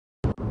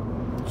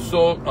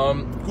So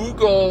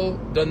Google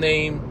the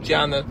name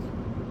Janet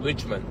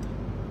Richmond.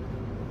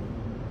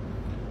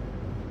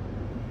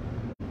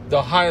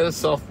 The higher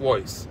self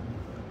voice.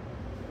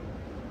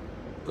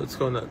 What's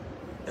going on?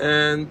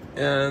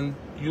 And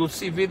you'll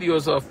see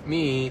videos of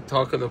me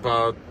talking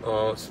about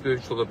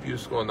spiritual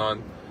abuse going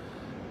on.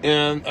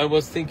 And I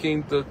was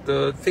thinking that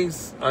the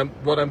things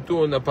what I'm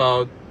doing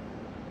about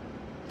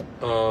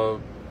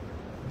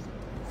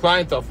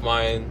client of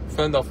mine,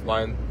 friend of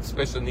mine,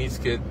 special needs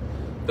kid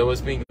that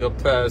was being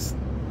oppressed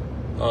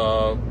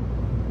to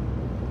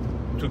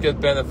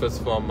get benefits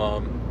from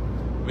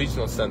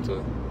regional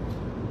center.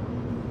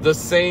 The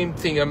same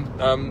thing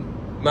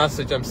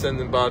message I'm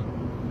sending about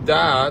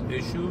that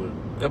issue,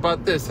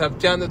 about this. Have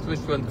Janet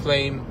Richmond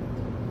claim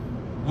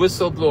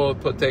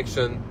whistleblower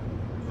protection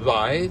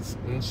rights,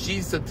 and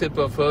she's the tip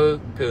of her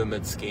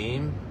pyramid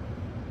scheme,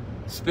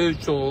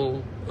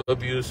 spiritual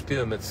abuse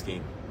pyramid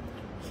scheme.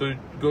 So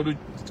go to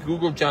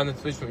Google Janet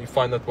Richmond, you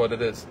find out what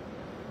it is.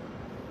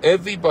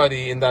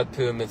 Everybody in that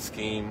pyramid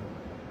scheme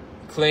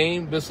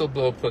claim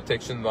whistleblower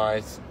protection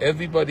rights.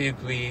 Everybody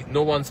agree.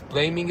 No one's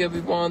blaming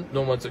everyone.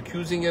 No one's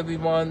accusing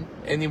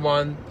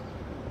anyone.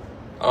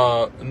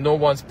 No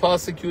one's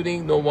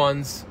prosecuting. No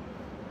one's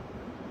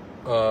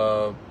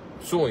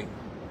suing.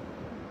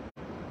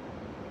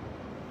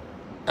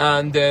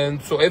 And then,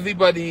 so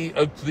everybody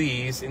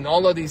agrees in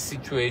all of these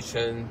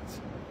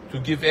situations to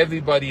give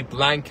everybody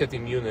blanket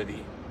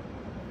immunity.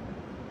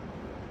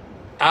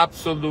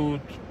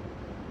 Absolute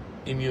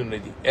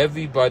immunity.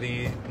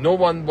 Everybody, no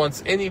one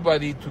wants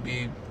anybody to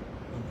be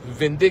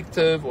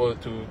vindictive or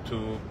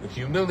to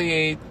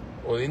humiliate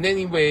or in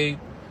any way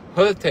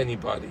hurt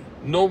anybody.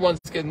 No one's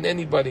getting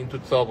anybody into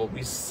trouble.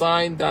 We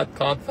signed that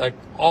contract,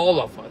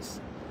 all of us.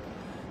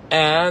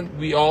 And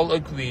we all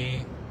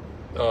agree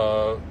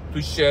to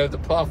share the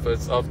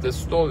profits of this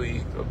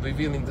story, of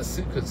revealing the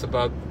secrets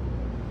about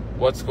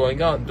what's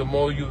going on. The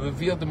more you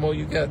reveal, the more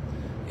you get.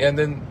 And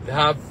then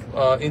have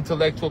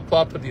intellectual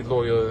property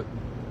lawyer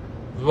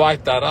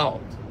write that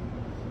out.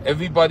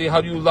 Everybody,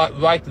 how do you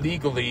write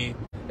legally?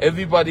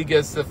 Everybody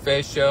gets the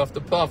fair share of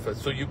the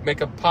profits. So you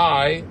make a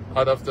pie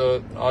out of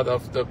the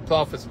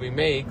profits we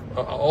make.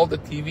 All the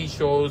TV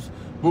shows,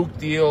 book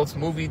deals,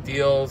 movie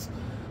deals,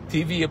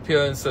 TV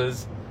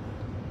appearances.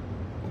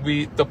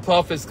 The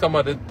profits come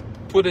out and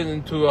put it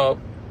into a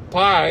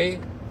pie,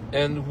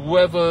 and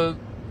whoever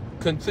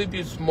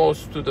contributes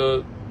most to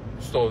the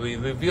story,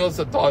 reveals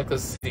the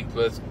darkest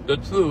secrets, the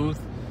truth,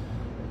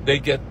 they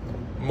get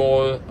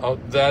more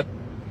of that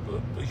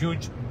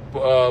huge,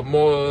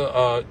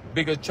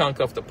 bigger chunk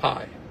of the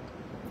pie.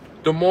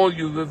 The more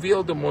you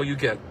reveal, the more you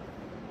get.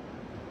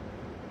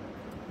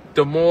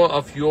 The more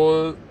of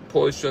your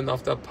portion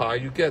of that pie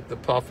you get, the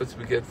profits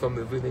we get from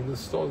revealing the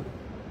story.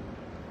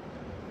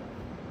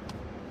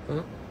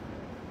 Huh?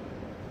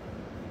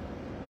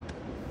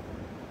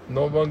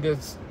 No one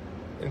gets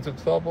into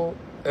trouble,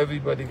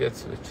 everybody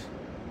gets rich.